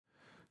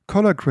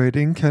Color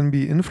grading can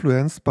be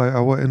influenced by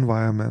our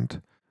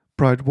environment.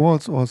 Bright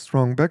walls or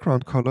strong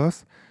background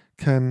colors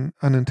can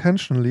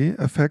unintentionally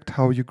affect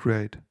how you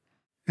grade.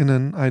 In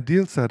an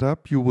ideal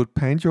setup, you would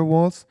paint your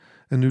walls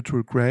a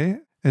neutral gray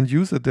and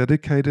use a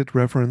dedicated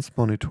reference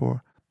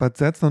monitor, but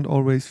that's not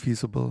always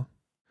feasible.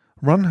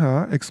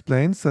 Runher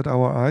explains that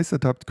our eyes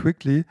adapt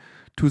quickly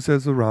to their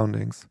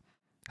surroundings.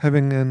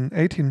 Having an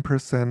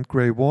 18%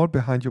 gray wall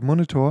behind your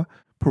monitor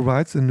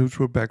provides a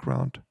neutral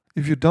background.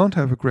 If you don't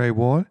have a gray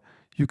wall,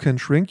 you can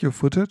shrink your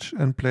footage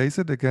and place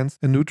it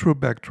against a neutral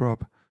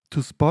backdrop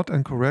to spot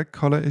and correct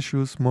color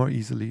issues more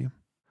easily.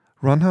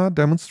 Runher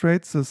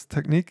demonstrates this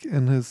technique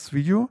in his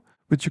video,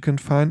 which you can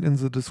find in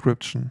the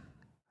description.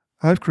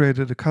 I've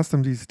created a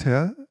custom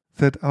DCTL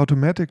that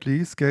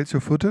automatically scales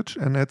your footage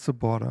and adds a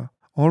border,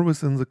 all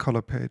within the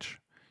color page.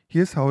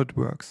 Here's how it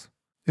works.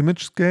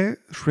 Image scale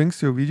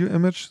shrinks your video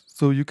image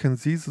so you can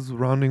see the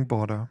surrounding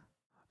border.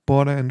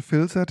 Border and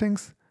fill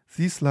settings.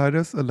 These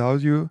sliders allow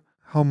you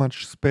how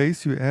much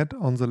space you add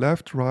on the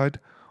left, right,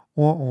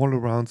 or all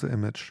around the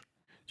image.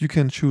 You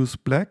can choose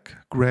black,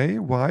 gray,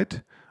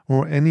 white,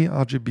 or any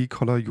RGB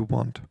color you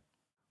want.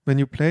 When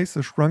you place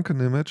a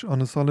shrunken image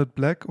on a solid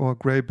black or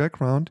gray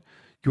background,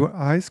 your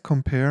eyes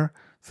compare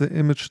the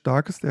image's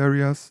darkest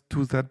areas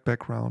to that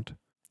background.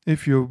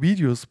 If your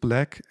video's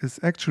black is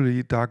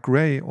actually dark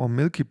gray or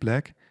milky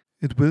black,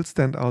 it will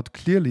stand out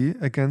clearly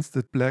against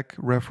the black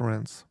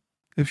reference.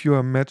 If you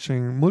are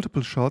matching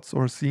multiple shots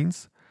or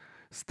scenes,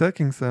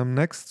 stacking them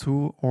next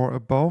to or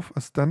above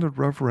a standard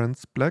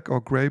reference black or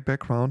gray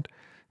background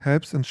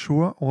helps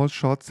ensure all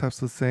shots have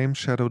the same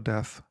shadow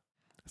depth.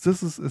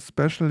 This is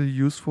especially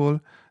useful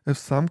if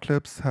some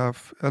clips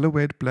have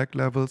elevated black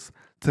levels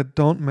that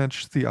don't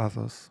match the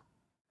others.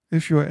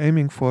 If you are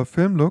aiming for a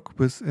film look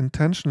with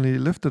intentionally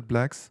lifted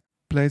blacks,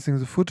 placing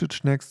the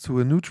footage next to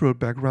a neutral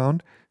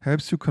background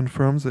helps you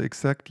confirm the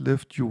exact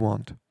lift you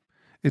want.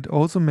 It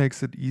also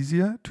makes it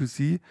easier to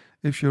see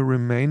if you're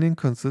remaining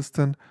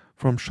consistent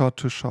from shot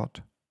to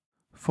shot.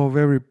 For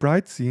very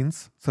bright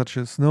scenes, such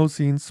as snow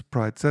scenes,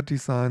 bright set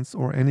designs,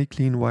 or any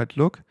clean white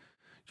look,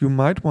 you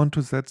might want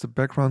to set the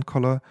background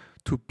color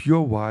to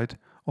pure white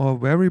or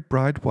very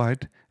bright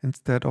white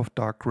instead of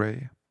dark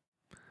gray.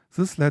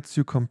 This lets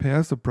you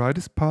compare the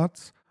brightest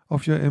parts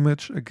of your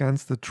image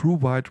against the true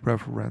white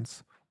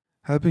reference,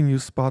 helping you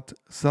spot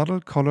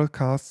subtle color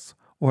casts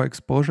or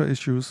exposure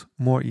issues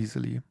more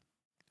easily.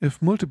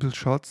 If multiple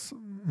shots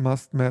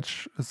must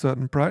match a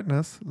certain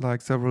brightness,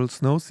 like several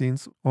snow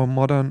scenes or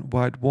modern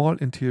white wall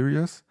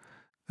interiors,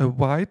 a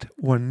white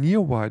or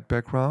near white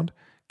background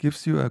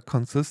gives you a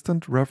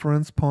consistent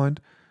reference point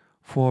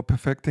for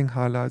perfecting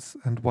highlights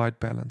and white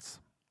balance.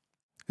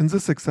 In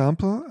this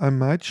example, I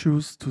might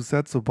choose to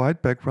set the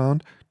white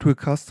background to a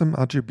custom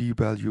RGB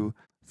value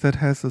that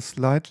has a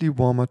slightly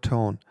warmer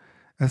tone,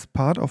 as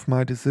part of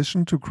my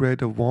decision to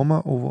create a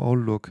warmer overall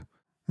look.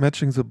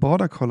 Matching the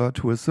border color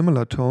to a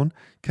similar tone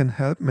can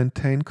help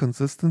maintain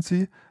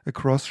consistency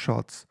across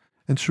shots,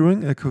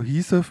 ensuring a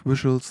cohesive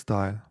visual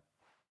style.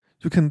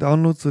 You can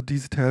download the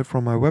DCTL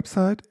from my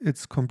website,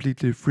 it's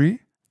completely free.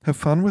 Have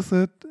fun with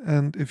it,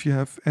 and if you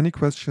have any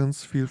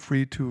questions, feel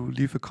free to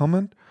leave a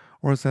comment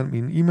or send me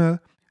an email.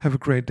 Have a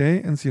great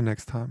day and see you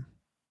next time.